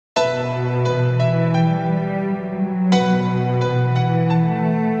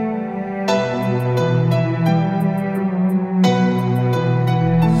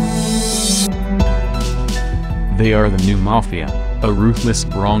They are the new mafia, a ruthless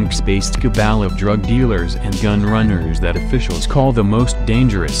Bronx-based cabal of drug dealers and gun runners that officials call the most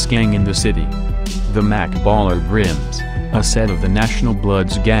dangerous gang in the city. The Mac Baller Brims, a set of the National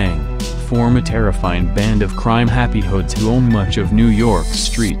Bloods gang, form a terrifying band of crime-happy hoods who own much of New York's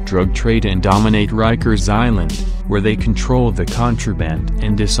street drug trade and dominate Rikers Island, where they control the contraband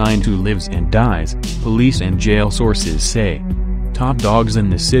and decide who lives and dies, police and jail sources say. Top dogs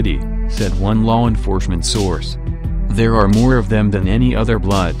in the city, said one law enforcement source. There are more of them than any other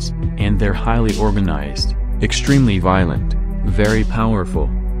Bloods, and they're highly organized, extremely violent, very powerful.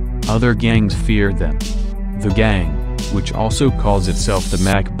 Other gangs fear them. The gang, which also calls itself the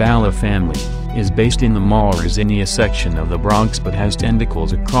Mac Baller family, is based in the Mauritania section of the Bronx but has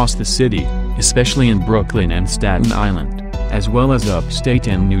tentacles across the city, especially in Brooklyn and Staten Island, as well as upstate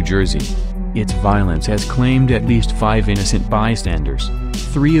and New Jersey. Its violence has claimed at least 5 innocent bystanders,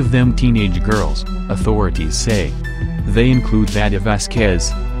 3 of them teenage girls, authorities say. They include Vada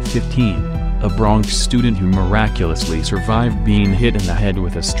Vasquez, 15, a Bronx student who miraculously survived being hit in the head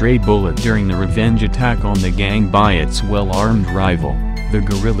with a stray bullet during the revenge attack on the gang by its well-armed rival, the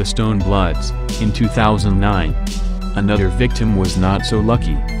Gorilla Stone Bloods, in 2009. Another victim was not so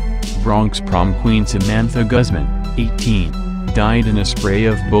lucky. Bronx prom queen Samantha Guzman, 18, died in a spray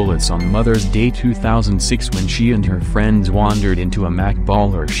of bullets on Mother's Day 2006 when she and her friends wandered into a Mac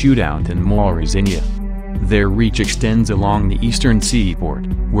Baller shootout in Mauritania. Their reach extends along the eastern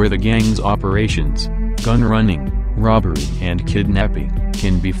seaboard, where the gang's operations, gun running, robbery and kidnapping,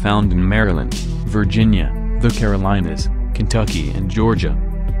 can be found in Maryland, Virginia, the Carolinas, Kentucky and Georgia.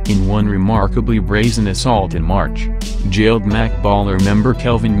 In one remarkably brazen assault in March, jailed Mac Baller member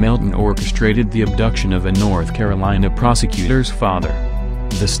Kelvin Melton orchestrated the abduction of a North Carolina prosecutor's father.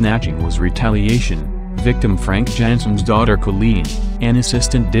 The snatching was retaliation. Victim Frank Jansen's daughter Colleen, an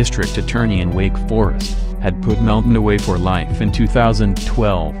assistant district attorney in Wake Forest, had put Melton away for life in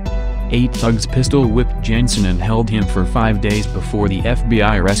 2012. 8 thugs pistol-whipped Jansen and held him for 5 days before the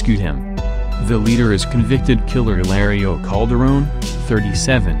FBI rescued him. The leader is convicted killer Hilario Calderon,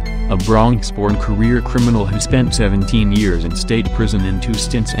 37, a Bronx-born career criminal who spent 17 years in state prison in 2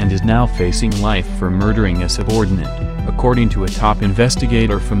 stints and is now facing life for murdering a subordinate, according to a top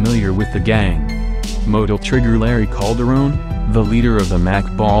investigator familiar with the gang. Modal Trigger Larry Calderon, the leader of the Mac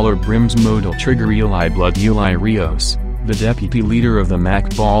Baller Brims. Modal Trigger Eli Blood Eli Rios, the deputy leader of the Mac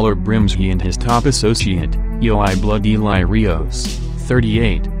Baller Brims. He and his top associate, Eli Blood Eli Rios,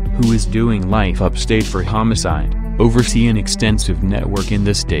 38, who is doing life upstate for homicide, oversee an extensive network in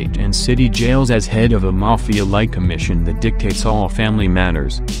the state and city jails as head of a mafia-like commission that dictates all family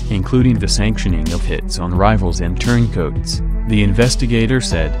matters, including the sanctioning of hits on rivals and turncoats, the investigator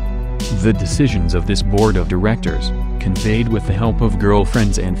said. The decisions of this board of directors, conveyed with the help of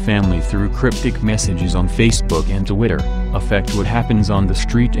girlfriends and family through cryptic messages on Facebook and Twitter, affect what happens on the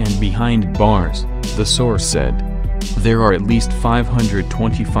street and behind bars, the source said. There are at least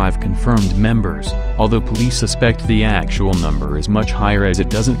 525 confirmed members, although police suspect the actual number is much higher as it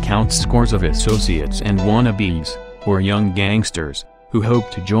doesn't count scores of associates and wannabes, or young gangsters, who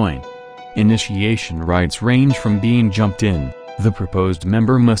hope to join. Initiation rites range from being jumped in, the proposed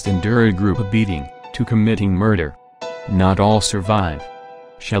member must endure a group beating, to committing murder. Not all survive.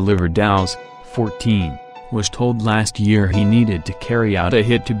 Shaliver Dowse, 14, was told last year he needed to carry out a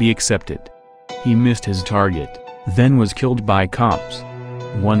hit to be accepted. He missed his target, then was killed by cops.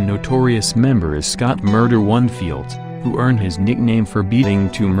 One notorious member is Scott Murder Onefields, who earned his nickname for beating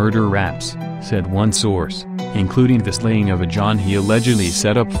 2 murder raps, said one source, including the slaying of a John he allegedly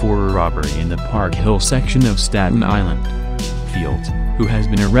set up for a robbery in the Park Hill section of Staten Island. Fields, who has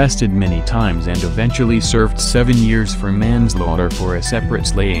been arrested many times and eventually served 7 years for manslaughter for a separate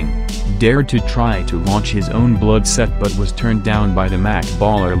slaying, dared to try to launch his own blood set but was turned down by the Mac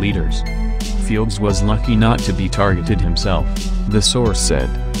Baller leaders. Fields was lucky not to be targeted himself, the source said.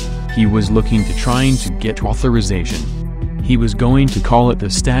 He was looking to trying to get authorization. He was going to call it the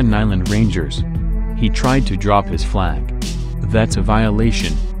Staten Island Rangers. He tried to drop his flag. That's a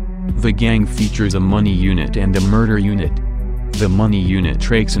violation. The gang features a money unit and a murder unit. The money unit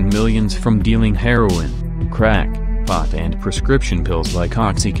rakes in millions from dealing heroin, crack, pot and prescription pills like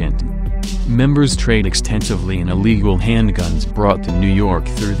OxyContin. Members trade extensively in illegal handguns brought to New York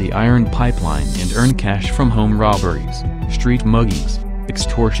through the Iron Pipeline and earn cash from home robberies, street muggings,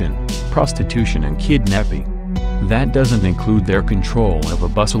 extortion, prostitution and kidnapping. That doesn't include their control of a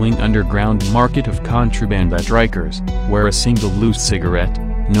bustling underground market of contraband at Rikers, where a single loose cigarette,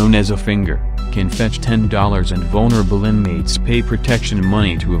 known as a finger, can fetch $10 and vulnerable inmates pay protection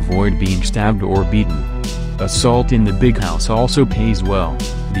money to avoid being stabbed or beaten. Assault in the big house also pays well.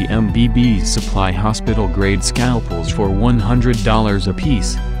 The MBBs supply hospital-grade scalpels for $100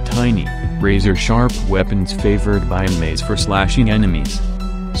 apiece, tiny, razor-sharp weapons favored by inmates for slashing enemies.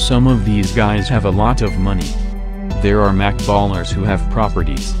 Some of these guys have a lot of money. There are Mac ballers who have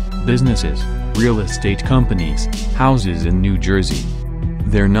properties, businesses, real estate companies, houses in New Jersey.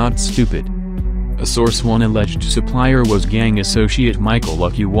 They're not stupid. A source: one alleged supplier was gang associate Michael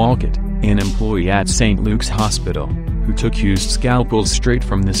Lucky Walcott, an employee at St. Luke's Hospital, who took used scalpels straight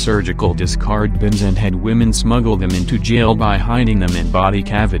from the surgical discard bins and had women smuggle them into jail by hiding them in body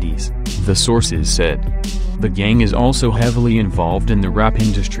cavities, the sources said. The gang is also heavily involved in the rap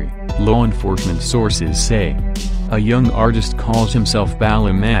industry, law enforcement sources say. A young artist calls himself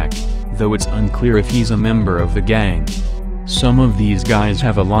Bala Mac, though it's unclear if he's a member of the gang. Some of these guys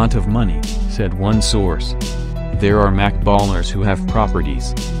have a lot of money, said one source. There are Mac ballers who have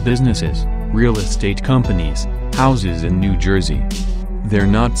properties, businesses, real estate companies, houses in New Jersey. They're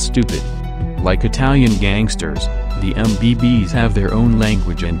not stupid. Like Italian gangsters, the MBBs have their own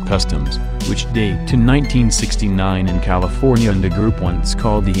language and customs, which date to 1969 in California and a group once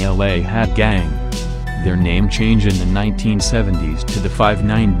called the LA Hat Gang. Their name changed in the 1970s to the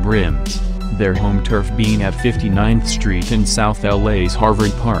 5'9 Brims, their home turf being at 59th Street in South LA's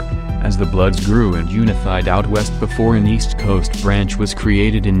Harvard Park, as the Bloods grew and unified out west before an East Coast branch was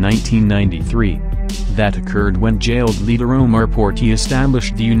created in 1993. That occurred when jailed leader Omar Porti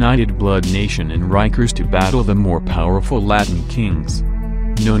established the United Blood Nation in Rikers to battle the more powerful Latin kings.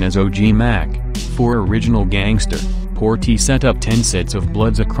 Known as OG Mac, for original gangster, Porti set up 10 sets of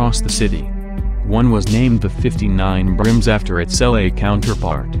Bloods across the city. One was named the 59 Brims after its LA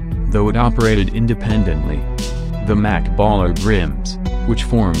counterpart, though it operated independently. The Mac Baller Brims, which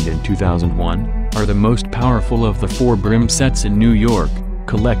formed in 2001, are the most powerful of the 4 Brim sets in New York,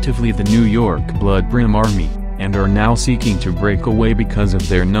 collectively the New York Blood Brim Army, and are now seeking to break away because of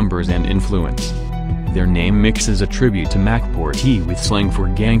their numbers and influence. Their name mixes a tribute to Mac Porti with slang for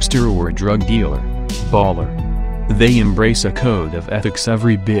gangster or drug dealer, baller. They embrace a code of ethics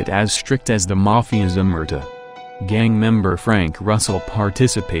every bit as strict as the Mafia's omerta. Gang member Frank Russell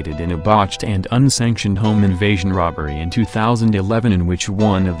participated in a botched and unsanctioned home invasion robbery in 2011 in which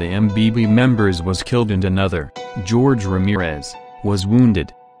one of the MBB members was killed and another, George Ramirez, was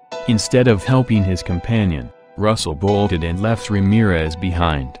wounded. Instead of helping his companion, Russell bolted and left Ramirez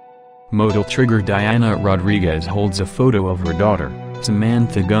behind. Modal trigger Diana Rodriguez holds a photo of her daughter,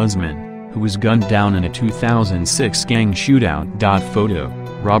 Samantha Guzman, who was gunned down in a 2006 gang shootout. Photo: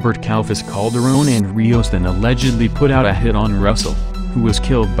 Robert Calfas Calderon and Rios then allegedly put out a hit on Russell, who was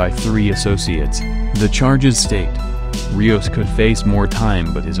killed by 3 associates, the charges state. Rios could face more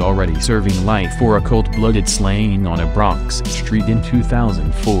time but is already serving life for a cold-blooded slaying on a Bronx street in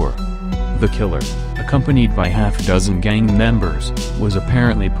 2004. The killer, accompanied by half-a-dozen gang members, was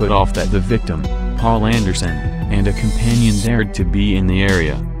apparently put off that the victim, Paul Anderson, and a companion dared to be in the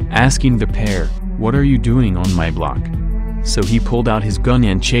area, asking the pair, "What are you doing on my block?" So he pulled out his gun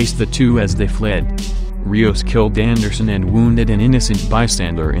and chased the two as they fled. Rios killed Anderson and wounded an innocent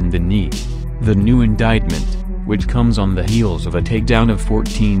bystander in the knee. The new indictment, which comes on the heels of a takedown of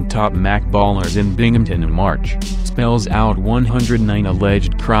 14 top Mac ballers in Binghamton in March, spells out 109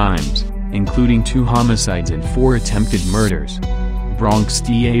 alleged crimes, including 2 homicides and 4 attempted murders. Bronx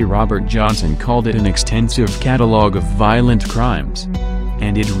DA Robert Johnson called it an extensive catalog of violent crimes.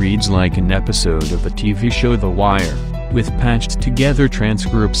 And it reads like an episode of the TV show The Wire, with patched-together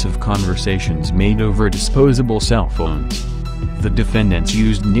transcripts of conversations made over disposable cell phones. The defendants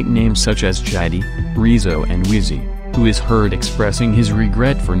used nicknames such as Chiddy, Rizzo and Wheezy, who is heard expressing his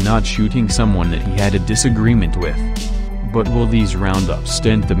regret for not shooting someone that he had a disagreement with. But will these roundups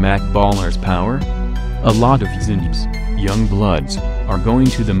stent the Mac ballers' power? A lot of Zinnies, young bloods, are going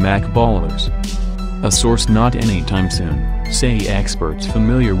to the Mac ballers. A source: not anytime soon, say experts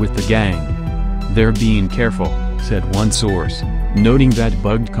familiar with the gang. They're being careful, said one source, noting that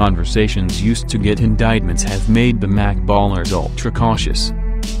bugged conversations used to get indictments have made the Mac ballers ultra cautious.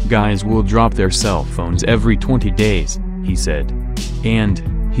 Guys will drop their cell phones every 20 days, he said. And,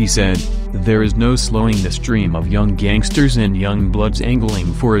 he said, there is no slowing the stream of young gangsters and young bloods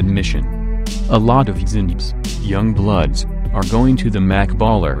angling for admission. A lot of Zinnies, young bloods, are going to the Mac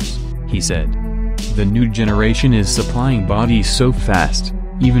ballers, he said. The new generation is supplying bodies so fast,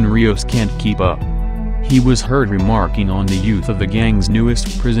 even Rios can't keep up. He was heard remarking on the youth of the gang's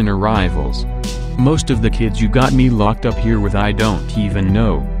newest prisoner rivals. Most of the kids you got me locked up here with I don't even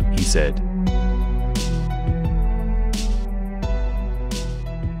know, he said.